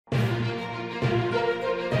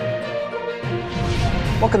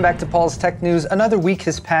Welcome back to Paul's Tech News. Another week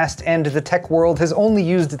has passed and the tech world has only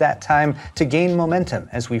used that time to gain momentum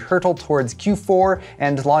as we hurtle towards Q4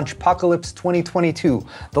 and Launchpocalypse 2022,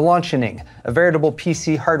 the launching, a veritable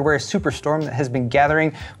PC hardware superstorm that has been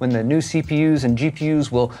gathering when the new CPUs and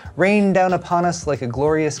GPUs will rain down upon us like a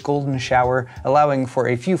glorious golden shower, allowing for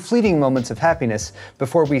a few fleeting moments of happiness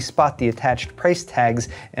before we spot the attached price tags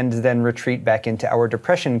and then retreat back into our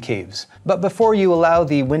depression caves. But before you allow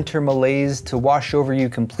the winter malaise to wash over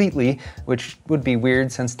you completely, which would be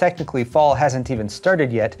weird since technically fall hasn't even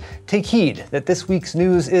started yet, take heed that this week's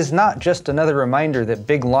news is not just another reminder that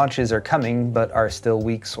big launches are coming but are still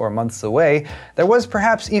weeks or months away. There was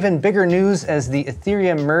perhaps even bigger news as the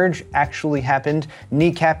Ethereum Merge actually happened,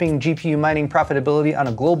 kneecapping GPU mining profitability on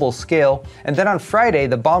a global scale. And then on Friday,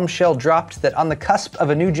 the bombshell dropped that on the cusp of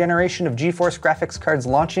a new generation of GeForce graphics cards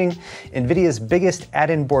launching, NVIDIA's biggest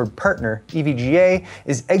add-in board partner, EVGA,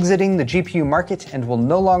 is exiting the GPU market and will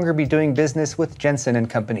no longer be doing business with Jensen &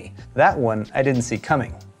 Company. That one I didn't see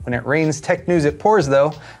coming. When it rains tech news, it pours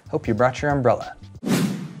though. Hope you brought your umbrella.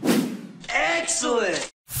 Excellent!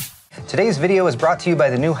 Today's video is brought to you by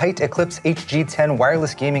the new Height Eclipse HG10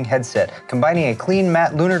 wireless gaming headset, combining a clean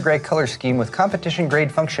matte lunar gray color scheme with competition-grade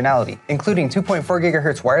functionality, including 2.4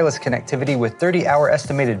 GHz wireless connectivity with 30-hour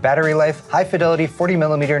estimated battery life, high-fidelity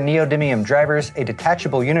 40mm neodymium drivers, a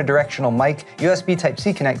detachable unidirectional mic, USB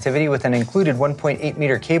Type-C connectivity with an included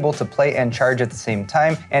 1.8-meter cable to play and charge at the same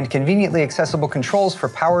time, and conveniently accessible controls for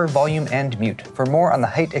power, volume, and mute. For more on the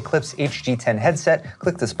Height Eclipse HG10 headset,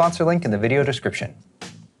 click the sponsor link in the video description.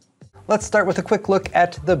 Let's start with a quick look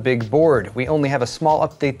at the big board. We only have a small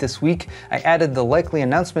update this week. I added the likely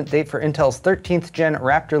announcement date for Intel's 13th gen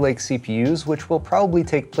Raptor Lake CPUs, which will probably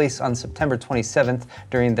take place on September 27th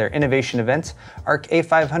during their innovation event. Arc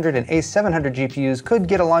A500 and A700 GPUs could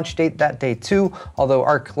get a launch date that day too, although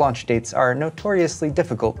Arc launch dates are notoriously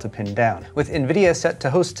difficult to pin down. With NVIDIA set to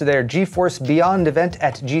host their GeForce Beyond event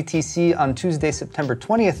at GTC on Tuesday, September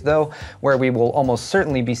 20th though, where we will almost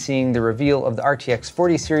certainly be seeing the reveal of the RTX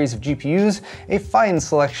 40 series of GPUs, a fine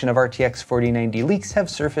selection of RTX 4090 leaks have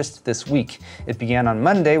surfaced this week. It began on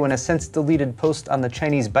Monday when a since-deleted post on the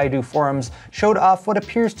Chinese Baidu forums showed off what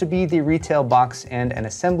appears to be the retail box and an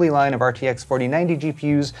assembly line of RTX 4090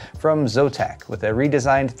 GPUs from Zotac, with a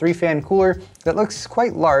redesigned 3-fan cooler that looks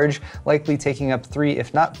quite large, likely taking up 3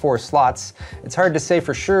 if not 4 slots. It's hard to say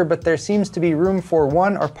for sure, but there seems to be room for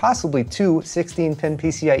 1 or possibly 2 16-pin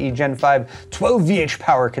PCIe Gen 5 12VH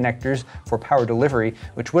power connectors for power delivery,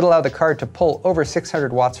 which would allow the card to pull over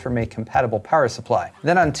 600 watts from a compatible power supply.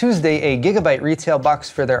 Then on Tuesday, a gigabyte retail box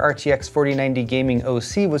for their RTX 4090 gaming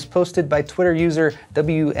OC was posted by Twitter user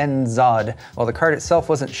WNZod. While the card itself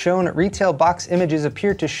wasn't shown, retail box images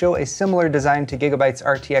appear to show a similar design to Gigabyte's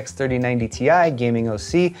RTX 3090 Ti gaming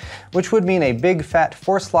OC, which would mean a big fat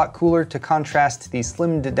 4-slot cooler to contrast the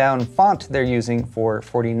slimmed down font they're using for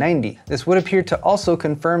 4090. This would appear to also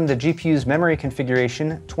confirm the GPU's memory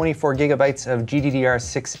configuration, 24 gigabytes of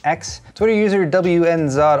GDDR6X. Twitter user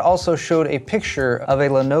WNZod also showed a picture of a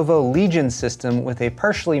Lenovo Legion system with a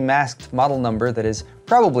partially masked model number that is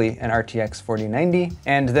probably an RTX 4090,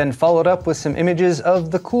 and then followed up with some images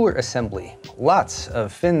of the cooler assembly. Lots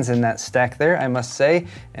of fins in that stack there, I must say,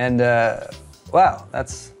 and wow,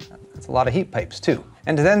 that's a lot of heat pipes too.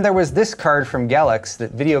 And then there was this card from Galax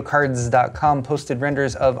that videocards.com posted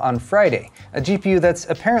renders of on Friday, a GPU that's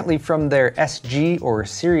apparently from their SG or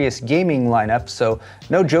Serious Gaming lineup, so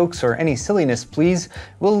no jokes or any silliness please.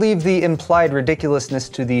 We'll leave the implied ridiculousness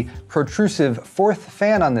to the protrusive 4th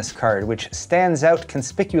fan on this card, which stands out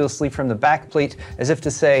conspicuously from the backplate as if to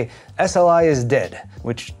say, SLI is dead.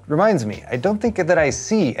 Which reminds me, I don't think that I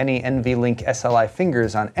see any NVLink SLI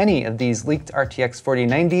fingers on any of these leaked RTX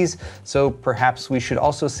 4090s, so perhaps we should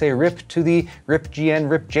also say RIP to the RIP-GN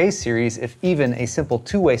RIP-J series if even a simple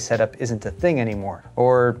 2-way setup isn't a thing anymore.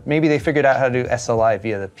 Or maybe they figured out how to do SLI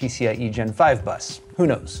via the PCIe Gen 5 bus. Who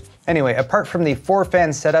knows? Anyway, apart from the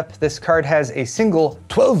 4-fan setup, this card has a single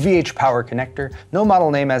 12VH power connector, no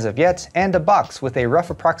model name as of yet, and a box with a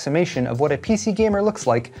rough approximation of what a PC gamer looks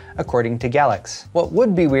like, according to Galax. What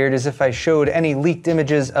would be weird is if I showed any leaked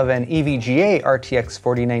images of an EVGA RTX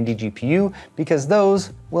 4090 GPU, because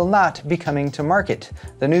those will not be coming to market.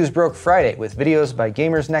 The news broke Friday with videos by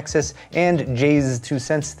Gamers Nexus and Jay's 2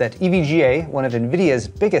 cents that EVGA, one of NVIDIA's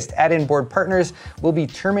biggest add-in board partners, will be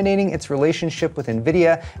terminating its relationship with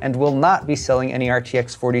NVIDIA and will not be selling any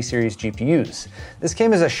RTX 40 series GPUs. This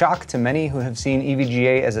came as a shock to many who have seen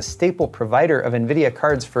EVGA as a staple provider of NVIDIA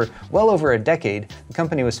cards for well over a decade. The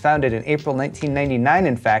company was founded in April 1999,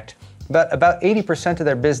 in fact, but about 80% of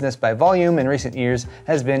their business by volume in recent years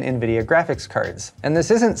has been NVIDIA graphics cards. And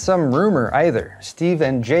this isn't some rumor either. Steve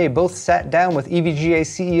and Jay both sat down with EVGA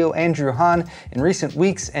CEO Andrew Han in recent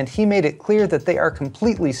weeks, and he made it clear that they are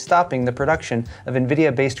completely stopping the production of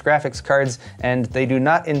NVIDIA-based graphics cards, and they do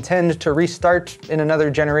not intend to restart in another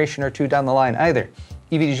generation or two down the line either.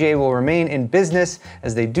 EVGA will remain in business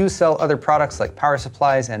as they do sell other products like power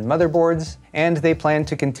supplies and motherboards, and they plan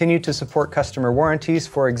to continue to support customer warranties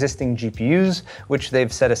for existing GPUs, which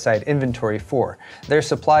they've set aside inventory for. Their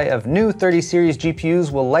supply of new 30 series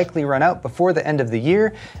GPUs will likely run out before the end of the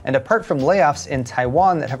year, and apart from layoffs in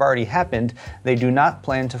Taiwan that have already happened, they do not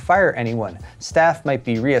plan to fire anyone. Staff might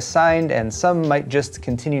be reassigned, and some might just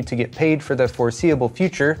continue to get paid for the foreseeable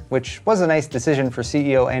future, which was a nice decision for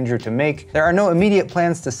CEO Andrew to make. There are no immediate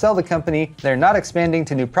plans to sell the company, they're not expanding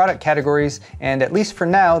to new product categories, and at least for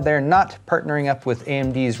now, they're not partnering up with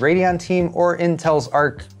AMD's Radeon team or Intel's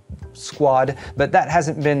Arc squad, but that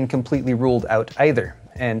hasn't been completely ruled out either.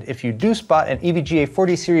 And if you do spot an EVGA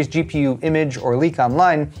 40 series GPU image or leak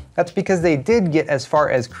online, that's because they did get as far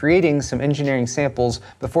as creating some engineering samples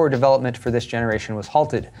before development for this generation was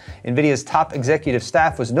halted. NVIDIA's top executive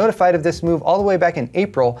staff was notified of this move all the way back in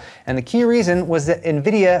April, and the key reason was that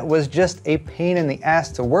NVIDIA was just a pain in the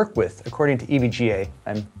ass to work with, according to EVGA.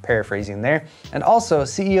 I'm paraphrasing there. And also,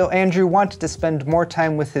 CEO Andrew wanted to spend more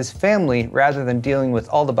time with his family rather than dealing with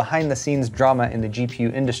all the behind-the-scenes drama in the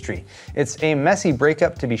GPU industry. It's a messy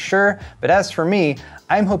breakup to be sure, but as for me,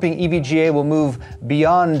 I'm hoping EVGA will move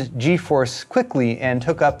beyond GeForce quickly and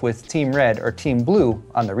hook up with Team Red or Team Blue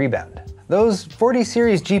on the rebound. Those 40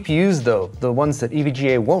 series GPUs though, the ones that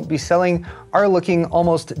EVGA won't be selling, are looking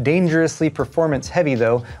almost dangerously performance heavy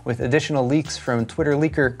though, with additional leaks from Twitter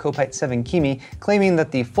leaker Kopite7Kimi claiming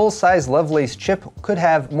that the full-size Lovelace chip could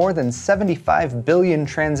have more than 75 billion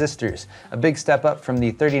transistors, a big step up from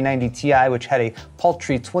the 3090 Ti, which had a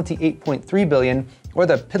paltry 28.3 billion, or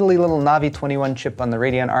the piddly little Navi 21 chip on the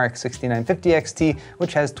Radeon RX 6950 XT,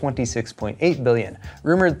 which has 26.8 billion.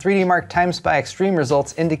 Rumored 3D Mark TimeSpy Extreme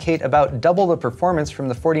results indicate about double the performance from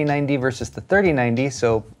the 4090 versus the 3090,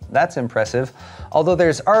 so that's impressive. Although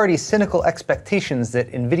there's already cynical expectations that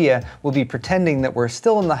NVIDIA will be pretending that we're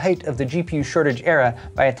still in the height of the GPU shortage era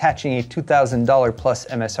by attaching a $2,000 plus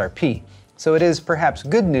MSRP. So it is perhaps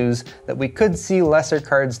good news that we could see lesser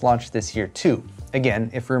cards launched this year too. Again,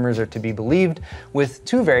 if rumors are to be believed, with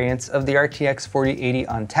two variants of the RTX 4080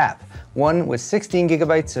 on tap. One with 16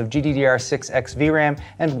 gigabytes of GDDR6X VRAM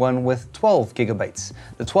and one with 12 gigabytes.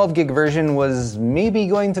 The 12 gig version was maybe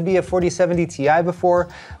going to be a 4070 Ti before,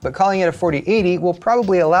 but calling it a 4080 will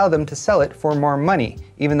probably allow them to sell it for more money,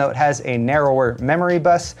 even though it has a narrower memory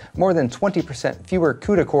bus, more than 20% fewer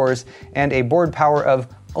CUDA cores, and a board power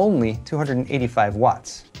of only 285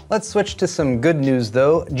 watts. Let's switch to some good news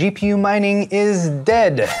though. GPU mining is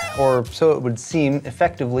dead, or so it would seem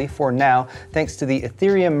effectively for now, thanks to the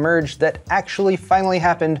Ethereum merge that actually finally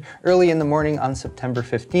happened early in the morning on September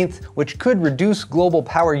 15th, which could reduce global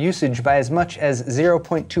power usage by as much as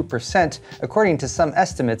 0.2%, according to some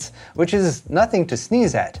estimates, which is nothing to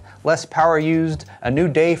sneeze at. Less power used, a new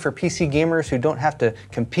day for PC gamers who don't have to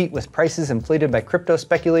compete with prices inflated by crypto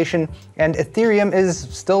speculation, and Ethereum is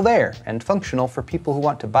still there and functional for people who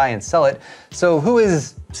want to buy and sell it. So who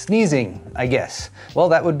is sneezing, I guess? Well,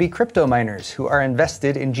 that would be crypto miners who are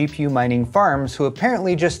invested in GPU mining farms who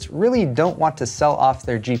apparently just really don't want to sell off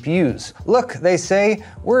their GPUs. Look, they say,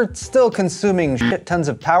 we're still consuming shit tons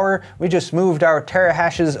of power, we just moved our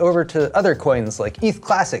terahashes over to other coins like ETH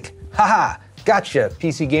Classic. Haha! Gotcha,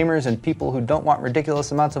 PC gamers and people who don't want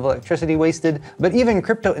ridiculous amounts of electricity wasted. But even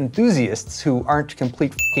crypto enthusiasts who aren't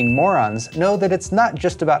complete fucking morons know that it's not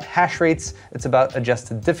just about hash rates, it's about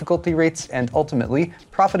adjusted difficulty rates and ultimately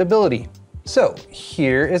profitability. So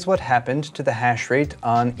here is what happened to the hash rate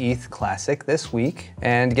on ETH Classic this week.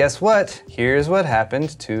 And guess what? Here's what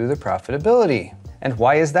happened to the profitability. And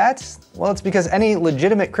why is that? Well, it's because any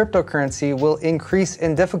legitimate cryptocurrency will increase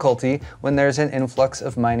in difficulty when there's an influx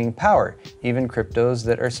of mining power. Even cryptos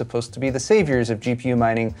that are supposed to be the saviors of GPU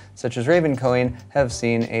mining, such as Ravencoin, have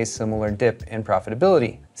seen a similar dip in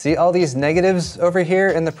profitability. See all these negatives over here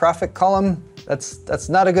in the profit column? That's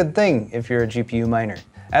not a good thing if you're a GPU miner.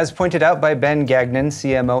 As pointed out by Ben Gagnon,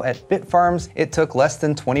 CMO at Bitfarms, it took less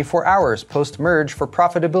than 24 hours post-merge for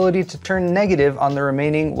profitability to turn negative on the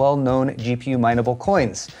remaining well-known GPU mineable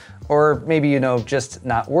coins. Or maybe, just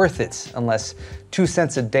not worth it, unless 2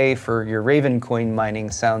 cents a day for your Raven coin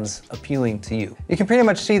mining sounds appealing to you. You can pretty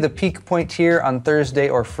much see the peak point here on Thursday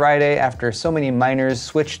or Friday after so many miners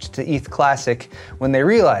switched to ETH Classic when they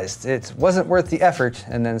realized it wasn't worth the effort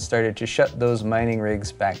and then started to shut those mining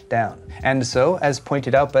rigs back down. And so, as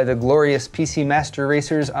pointed out by the glorious PC Master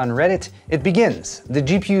Racers on Reddit, it begins, the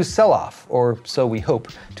GPU sell-off, or so we hope,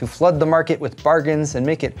 to flood the market with bargains and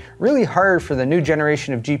make it really hard for the new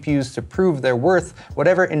generation of GPUs to prove they're worth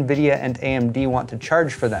whatever NVIDIA and AMD want to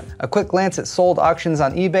charge for them. A quick glance at sold auctions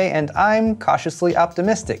on eBay, and I'm cautiously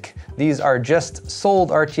optimistic. These are just sold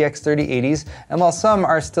RTX 3080s, and while some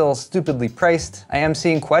are still stupidly priced, I am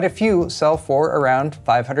seeing quite a few sell for around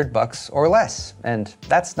 $500 or less, and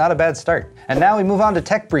that's not a bad start. And now we move on to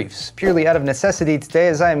tech briefs, purely out of necessity today,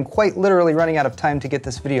 as I am quite literally running out of time to get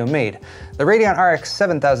this video made. The Radeon RX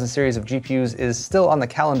 7000 series of GPUs is still on the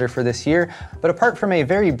calendar for this year, but apart from a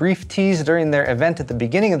very brief tease during their event at the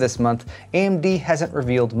beginning of this month, AMD hasn't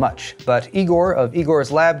revealed much. But Igor of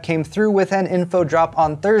Igor's Lab came through with an info drop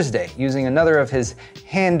on Thursday, using another of his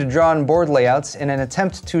hand-drawn board layouts in an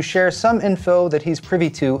attempt to share some info that he's privy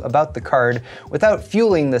to about the card without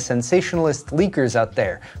fueling the sensationalist leakers out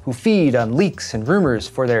there who feed on leaks and rumors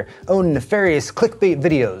for their own nefarious clickbait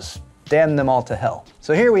videos. Damn them all to hell.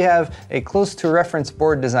 So here we have a close to reference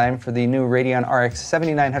board design for the new Radeon RX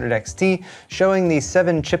 7900 XT, showing the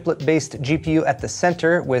 7 chiplet based GPU at the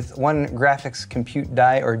center with 1 graphics compute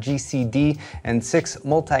die or GCD and 6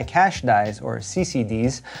 multi-cache dies or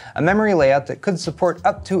CCDs, a memory layout that could support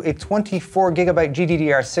up to a 24GB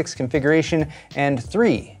GDDR6 configuration, and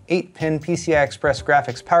 3 8-pin PCI Express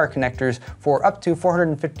graphics power connectors for up to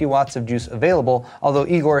 450 watts of juice available, although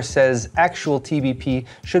Igor says actual TBP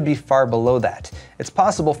should be far below that. It's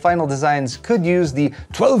possible final designs could use the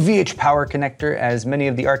 12VH power connector, as many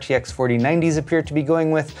of the RTX 4090s appear to be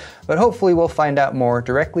going with, but hopefully we'll find out more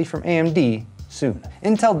directly from AMD soon.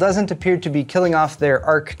 Intel doesn't appear to be killing off their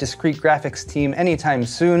Arc discrete graphics team anytime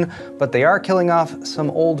soon, but they are killing off some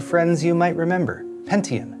old friends you might remember,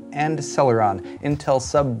 Pentium and Celeron, Intel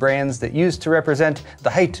sub-brands that used to represent the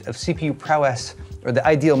height of CPU prowess, or the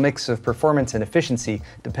ideal mix of performance and efficiency,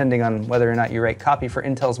 depending on whether or not you write copy for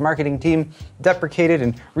Intel's marketing team, deprecated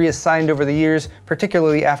and reassigned over the years,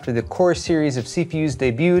 particularly after the Core series of CPUs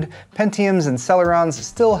debuted. Pentiums and Celerons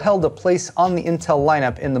still held a place on the Intel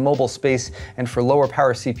lineup in the mobile space and for lower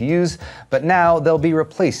power CPUs, but now they'll be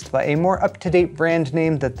replaced by a more up-to-date brand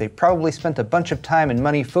name that they probably spent a bunch of time and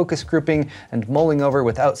money focus grouping and mulling over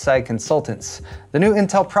with outside consultants. The new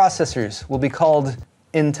Intel processors will be called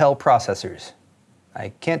Intel processors. I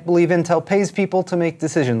can't believe Intel pays people to make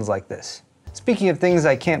decisions like this. Speaking of things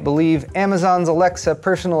I can't believe, Amazon's Alexa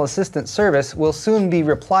personal assistant service will soon be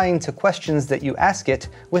replying to questions that you ask it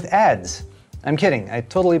with ads. I'm kidding, I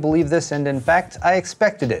totally believe this, and in fact, I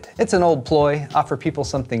expected it. It's an old ploy, offer people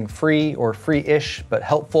something free or free-ish but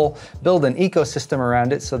helpful, build an ecosystem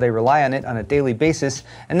around it so they rely on it on a daily basis,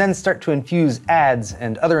 and then start to infuse ads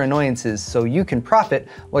and other annoyances so you can profit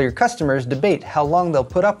while your customers debate how long they'll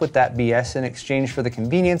put up with that BS in exchange for the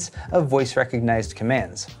convenience of voice-recognized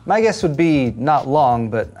commands. My guess would be not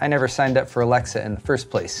long, but I never signed up for Alexa in the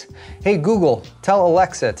first place. Hey Google, tell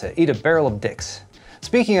Alexa to eat a barrel of dicks.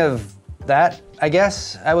 Speaking of that, I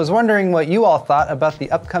guess, I was wondering what you all thought about the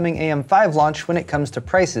upcoming AM5 launch when it comes to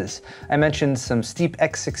prices. I mentioned some steep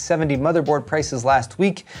X670 motherboard prices last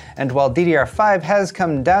week, and while DDR5 has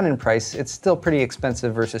come down in price, it's still pretty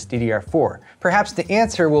expensive versus DDR4. Perhaps the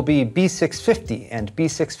answer will be B650 and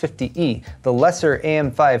B650E, the lesser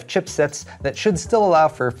AM5 chipsets that should still allow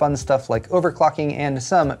for fun stuff like overclocking and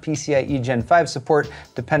some PCIe Gen 5 support,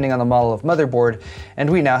 depending on the model of motherboard, and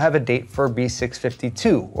we now have a date for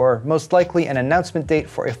B652, or most likely an announcement date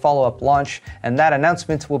for a follow-up launch, and that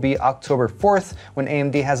announcement will be October 4th, when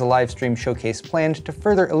AMD has a live stream showcase planned to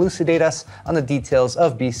further elucidate us on the details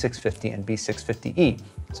of B650 and B650E.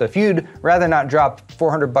 So if you'd rather not drop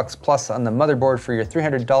 $400 plus on the motherboard for your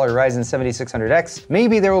 $300 Ryzen 7600X,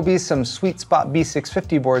 maybe there will be some sweet spot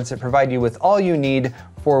B650 boards that provide you with all you need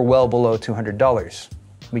for well below $200.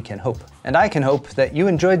 We can hope. And I can hope that you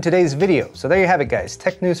enjoyed today's video. So there you have it, guys,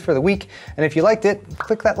 tech news for the week. And if you liked it,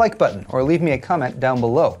 click that like button or leave me a comment down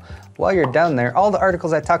below. While you're down there, all the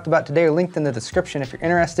articles I talked about today are linked in the description if you're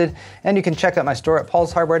interested, and you can check out my store at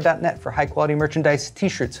paulshardware.net for high quality merchandise,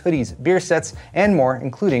 t-shirts, hoodies, beer sets, and more,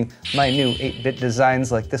 including my new 8-bit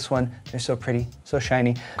designs like this one. They're so pretty, so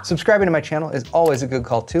shiny. Subscribing to my channel is always a good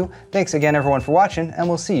call too. Thanks again everyone for watching, and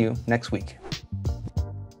we'll see you next week.